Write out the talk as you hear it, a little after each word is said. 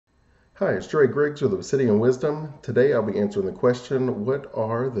Hi, it's Dre Griggs with Obsidian Wisdom. Today I'll be answering the question, what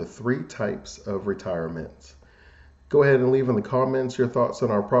are the three types of retirements? Go ahead and leave in the comments your thoughts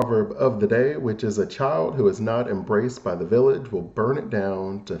on our proverb of the day, which is a child who is not embraced by the village will burn it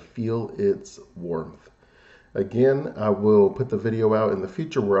down to feel its warmth. Again, I will put the video out in the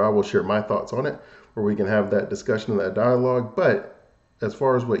future where I will share my thoughts on it, where we can have that discussion and that dialogue. But as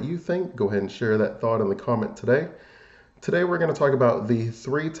far as what you think, go ahead and share that thought in the comment today. Today, we're going to talk about the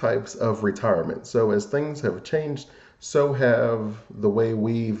three types of retirement. So, as things have changed, so have the way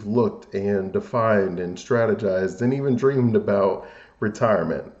we've looked and defined and strategized and even dreamed about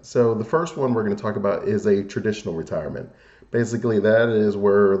retirement. So, the first one we're going to talk about is a traditional retirement. Basically, that is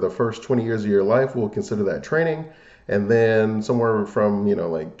where the first 20 years of your life we'll consider that training. And then somewhere from,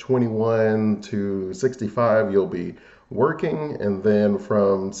 like 21 to 65, you'll be working. And then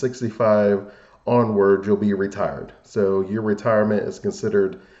from 65 onward, you'll be retired. So your retirement is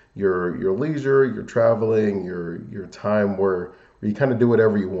considered your leisure, your traveling, your time where you kind of do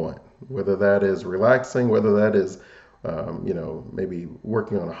whatever you want, whether that is relaxing, whether that is maybe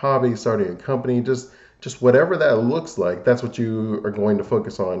working on a hobby, starting a company, just whatever that looks like, that's what you are going to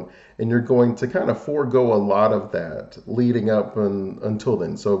focus on. And you're going to kind of forego a lot of that leading up until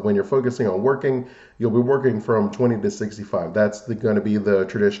then. So when you're focusing on working, you'll be working from 20 to 65. That's going to be the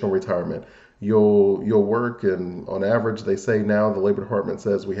traditional retirement. You'll work, and on average, they say now the labor department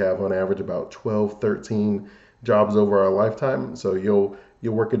says we have on average about 12, 13 jobs over our lifetime. So you'll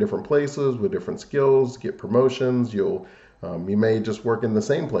work at different places with different skills, get promotions. You may just work in the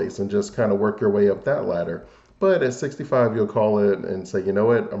same place and just kind of work your way up that ladder. But at 65, you'll call it and say, you know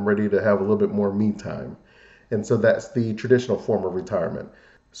what, I'm ready to have a little bit more me time. And so that's the traditional form of retirement.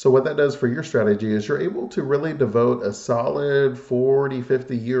 So what that does for your strategy is you're able to really devote a solid 40,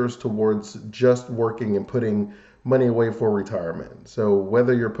 50 years towards just working and putting money away for retirement. So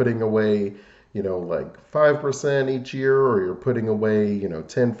whether you're putting away, like 5% each year, or you're putting away,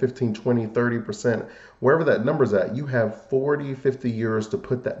 10, 15, 20, 30%, wherever that number's at, you have 40, 50 years to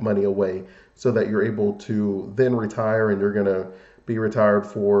put that money away so that you're able to then retire, and you're going to be retired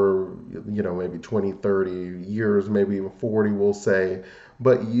for, maybe 20, 30 years, maybe even 40, we'll say.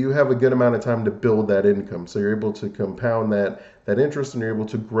 But you have a good amount of time to build that income. So you're able to compound that interest, and you're able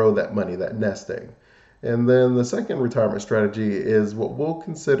to grow that money, that nest egg. And then the second retirement strategy is what we'll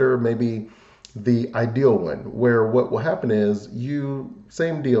consider maybe the ideal one, where what will happen is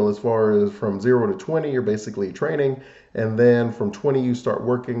same deal as far as from 0 to 20, you're basically training. And then from 20, you start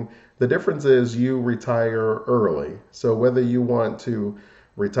working. The difference is you retire early. So whether you want to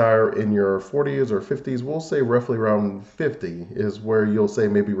retire in your 40s or 50s, we'll say roughly around 50 is where you'll say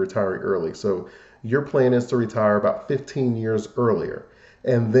maybe retiring early. So your plan is to retire about 15 years earlier.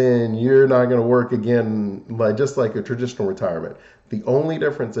 And then you're not going to work again, just like a traditional retirement. The only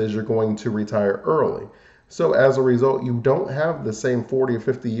difference is you're going to retire early. So as a result, you don't have the same 40 or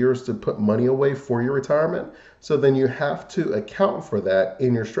 50 years to put money away for your retirement. So then you have to account for that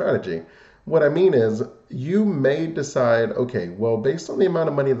in your strategy. What I mean is you may decide, okay, well, based on the amount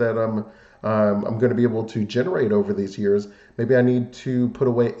of money that I'm going to be able to generate over these years, maybe I need to put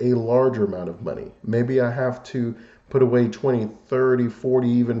away a larger amount of money. Maybe I have to put away 20, 30, 40,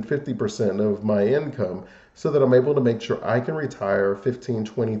 even 50% of my income so that I'm able to make sure I can retire 15,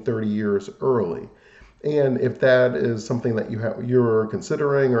 20, 30 years early. And if that is something that you're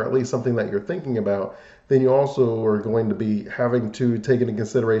considering, or at least something that you're thinking about, then you also are going to be having to take into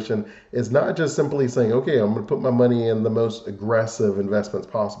consideration is not just simply saying, okay, I'm going to put my money in the most aggressive investments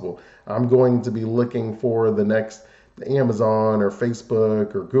possible. I'm going to be looking for the next Amazon or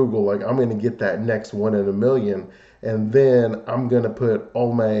Facebook or Google. Like, I'm going to get that next one in a million. And then I'm going to put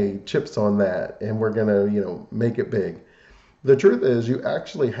all my chips on that, and we're going to, make it big. The truth is you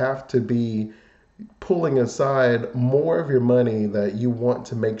actually have to be pulling aside more of your money that you want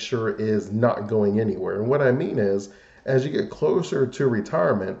to make sure is not going anywhere. And what I mean is, as you get closer to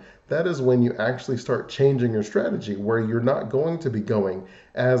retirement, that is when you actually start changing your strategy, where you're not going to be going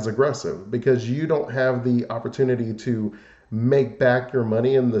as aggressive because you don't have the opportunity to make back your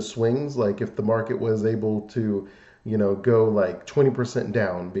money in the swings. Like if the market was able to go like 20%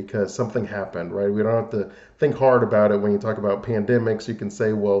 down because something happened, right? We don't have to think hard about it. When you talk about pandemics, you can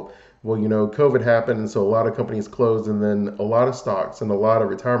say, well, COVID happened, and so a lot of companies closed, and then a lot of stocks and a lot of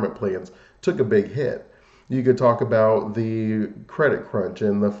retirement plans took a big hit. You could talk about the credit crunch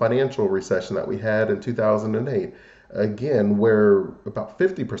and the financial recession that we had in 2008, again, where about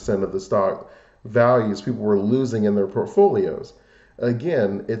 50% of the stock values people were losing in their portfolios.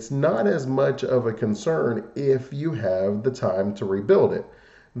 Again, it's not as much of a concern if you have the time to rebuild it.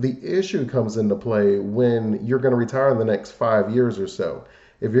 The issue comes into play when you're going to retire in the next 5 years or so.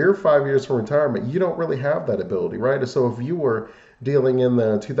 If you're 5 years from retirement, you don't really have that ability, right? So if you were dealing in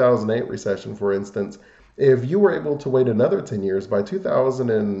the 2008 recession, for instance, if you were able to wait another 10 years by 2000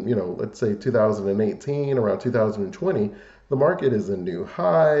 and, let's say 2018, around 2020, the market is in new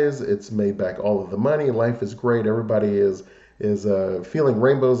highs. It's made back all of the money. Life is great. Everybody is feeling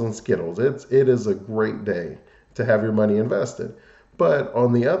rainbows and skittles. It is a great day to have your money invested. But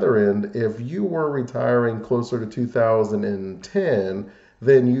on the other end, if you were retiring closer to 2010,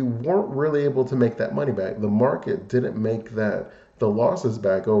 then you weren't really able to make that money back. The market didn't make the losses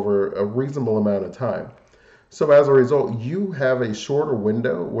back over a reasonable amount of time. So as a result, you have a shorter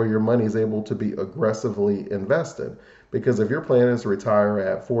window where your money is able to be aggressively invested. Because if your plan is to retire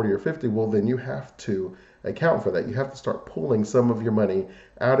at 40 or 50, well, then you have to account for that. You have to start pulling some of your money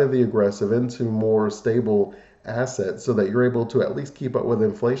out of the aggressive into more stable assets so that you're able to at least keep up with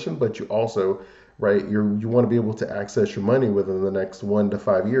inflation, but you also, right, you want to be able to access your money within the next 1 to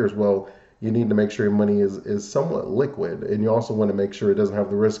 5 years. Well, you need to make sure your money is somewhat liquid, and you also want to make sure it doesn't have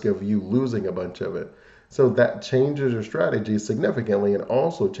the risk of you losing a bunch of it. So that changes your strategy significantly and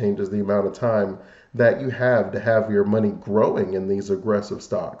also changes the amount of time that you have to have your money growing in these aggressive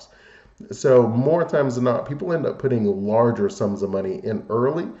stocks. So more times than not, people end up putting larger sums of money in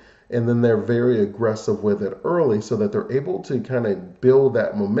early, and then they're very aggressive with it early so that they're able to kind of build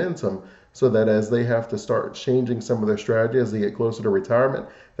that momentum so that as they have to start changing some of their strategy as they get closer to retirement,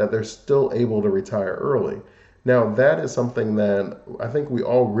 that they're still able to retire early. Now, that is something that I think we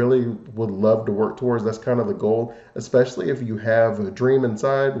all really would love to work towards. That's kind of the goal, especially if you have a dream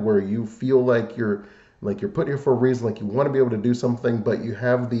inside where you feel like you're put here for a reason, like you want to be able to do something, but you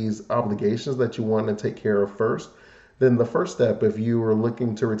have these obligations that you want to take care of first. Then the first step, if you are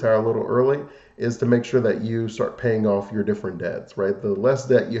looking to retire a little early, is to make sure that you start paying off your different debts, right? The less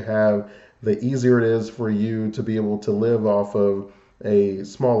debt you have, the easier it is for you to be able to live off of a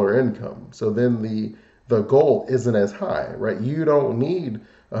smaller income. So then the goal isn't as high, right? You don't need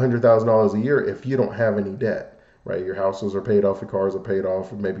 $100,000 a year if you don't have any debt, right? Your houses are paid off, your cars are paid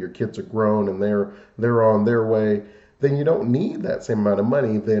off, maybe your kids are grown and they're on their way. Then you don't need that same amount of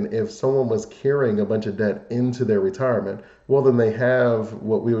money. Then if someone was carrying a bunch of debt into their retirement, well, then they have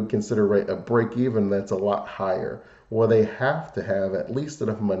what we would consider, right, a break even that's a lot higher. Well, they have to have at least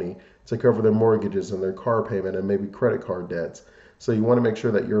enough money to cover their mortgages and their car payment and maybe credit card debts. So you want to make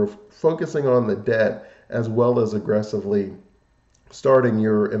sure that you're focusing on the debt as well as aggressively starting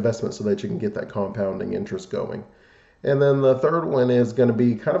your investment so that you can get that compounding interest going. And then the third one is going to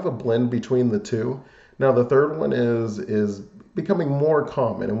be kind of a blend between the two. Now the third one is becoming more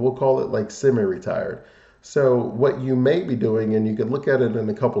common, and we'll call it like semi-retired. So what you may be doing, and you could look at it in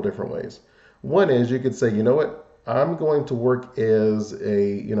a couple different ways. One is you could say, you know what, I'm going to work as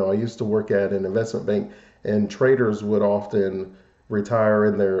I used to work at an investment bank, and traders would often retire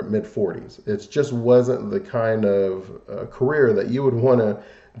in their mid 40s. It just wasn't the kind of career that you would want to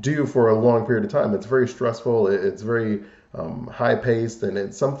do for a long period of time. It's very stressful. It's very high paced, and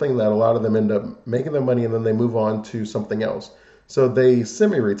it's something that a lot of them end up making their money and then they move on to something else. So they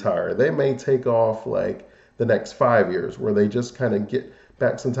semi retire. They may take off like the next 5 years where they just kind of get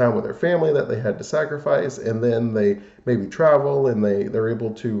back some time with their family that they had to sacrifice, and then they maybe travel and they're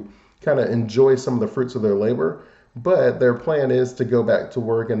able to kind of enjoy some of the fruits of their labor. But their plan is to go back to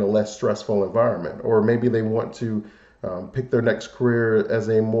work in a less stressful environment, or maybe they want to pick their next career as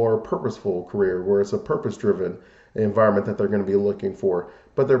a more purposeful career where it's a purpose driven environment that they're going to be looking for.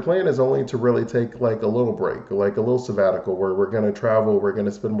 But their plan is only to really take like a little break, like a little sabbatical where we're going to travel, we're going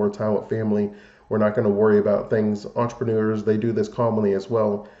to spend more time with family, we're not going to worry about things. Entrepreneurs, they do this commonly as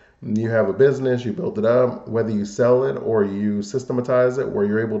well. You have a business, you build it up, whether you sell it or you systematize it, where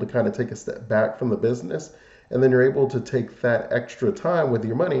you're able to kind of take a step back from the business, and then you're able to take that extra time with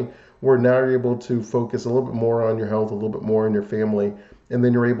your money where now you're able to focus a little bit more on your health, a little bit more on your family, and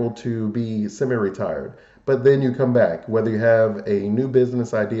then you're able to be semi-retired. But then you come back, whether you have a new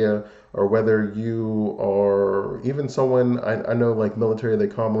business idea or whether you are even someone, I know like military, they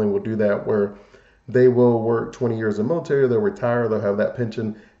commonly will do that where they will work 20 years in the military, they'll retire, they'll have that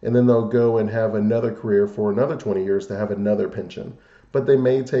pension, and then they'll go and have another career for another 20 years to have another pension. But they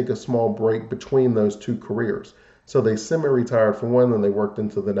may take a small break between those two careers. So they semi-retired from one, then they worked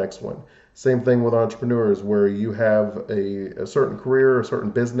into the next one. Same thing with entrepreneurs, where you have a certain career, a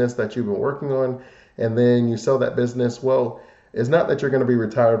certain business that you've been working on, and then you sell that business. Well, it's not that you're going to be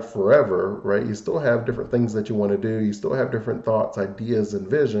retired forever, right? You still have different things that you want to do. You still have different thoughts, ideas, and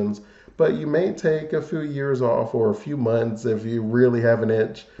visions, but you may take a few years off or a few months if you really have an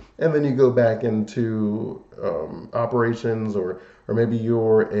itch, and then you go back into operations, or maybe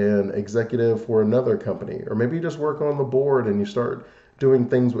you're an executive for another company, or maybe you just work on the board and you start doing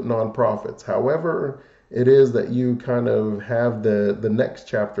things with nonprofits. However, it is that you kind of have the next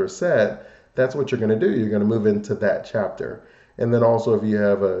chapter set, that's what you're going to do. You're going to move into that chapter. And then also if you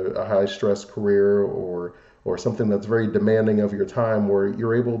have a high stress career or something that's very demanding of your time where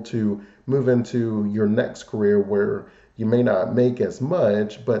you're able to move into your next career where you may not make as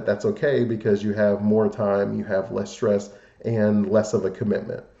much, but that's okay because you have more time, you have less stress, and less of a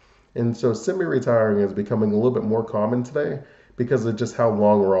commitment. And so semi-retiring is becoming a little bit more common today because of just how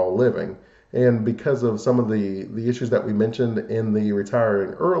long we're all living. And because of some of the issues that we mentioned in the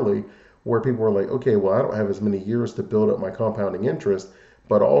retiring early, where people are like, okay, well, I don't have as many years to build up my compounding interest,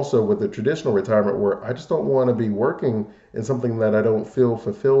 but also with the traditional retirement where I just don't want to be working in something that I don't feel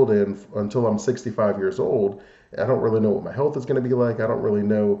fulfilled in until I'm 65 years old. I don't really know what my health is going to be like. I don't really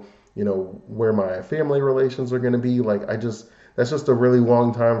know, where my family relations are going to be. Like, that's just a really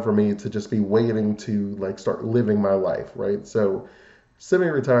long time for me to just be waiting to like start living my life, right? So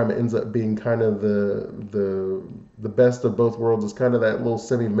semi-retirement ends up being kind of the best of both worlds. It's kind of that little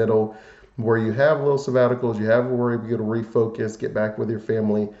semi-middle where you have little sabbaticals, you have where you get to refocus, get back with your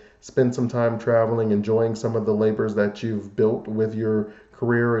family, spend some time traveling, enjoying some of the labors that you've built with your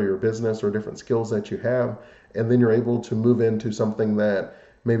career or your business or different skills that you have, and then you're able to move into something that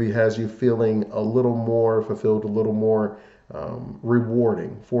maybe has you feeling a little more fulfilled, a little more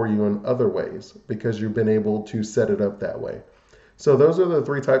rewarding for you in other ways because you've been able to set it up that way. So those are the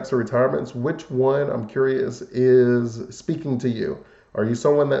three types of retirements. Which one, I'm curious, is speaking to you? Are you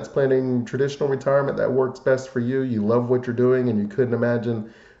someone that's planning traditional retirement that works best for you? You love what you're doing and you couldn't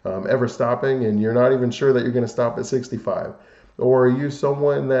imagine ever stopping, and you're not even sure that you're going to stop at 65? Or are you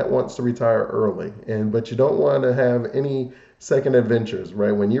someone that wants to retire early, but you don't want to have any second adventures,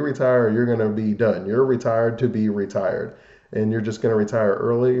 right? When you retire, you're going to be done. You're retired to be retired, and you're just going to retire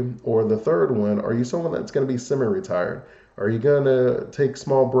early. Or the third one, are you someone that's going to be semi-retired? Are you going to take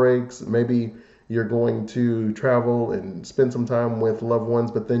small breaks? Maybe you're going to travel and spend some time with loved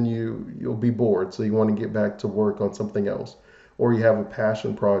ones, but then you'll be bored, so you want to get back to work on something else. Or you have a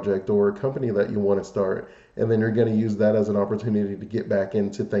passion project or a company that you want to start, and then you're going to use that as an opportunity to get back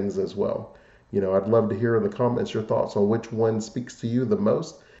into things as well. I'd love to hear in the comments your thoughts on which one speaks to you the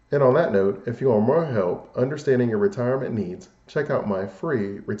most. And on that note, if you want more help understanding your retirement needs, check out my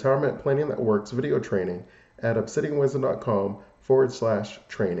free Retirement Planning That Works video training at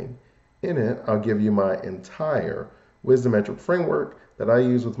obsidianwisdom.com/training. In it, I'll give you my entire wisdometric framework that I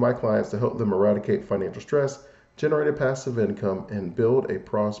use with my clients to help them eradicate financial stress, generate a passive income, and build a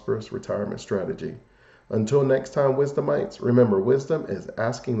prosperous retirement strategy. Until next time, Wisdomites, remember, wisdom is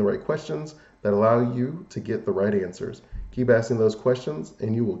asking the right questions that allow you to get the right answers. Keep asking those questions,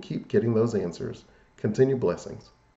 and you will keep getting those answers. Continue blessings.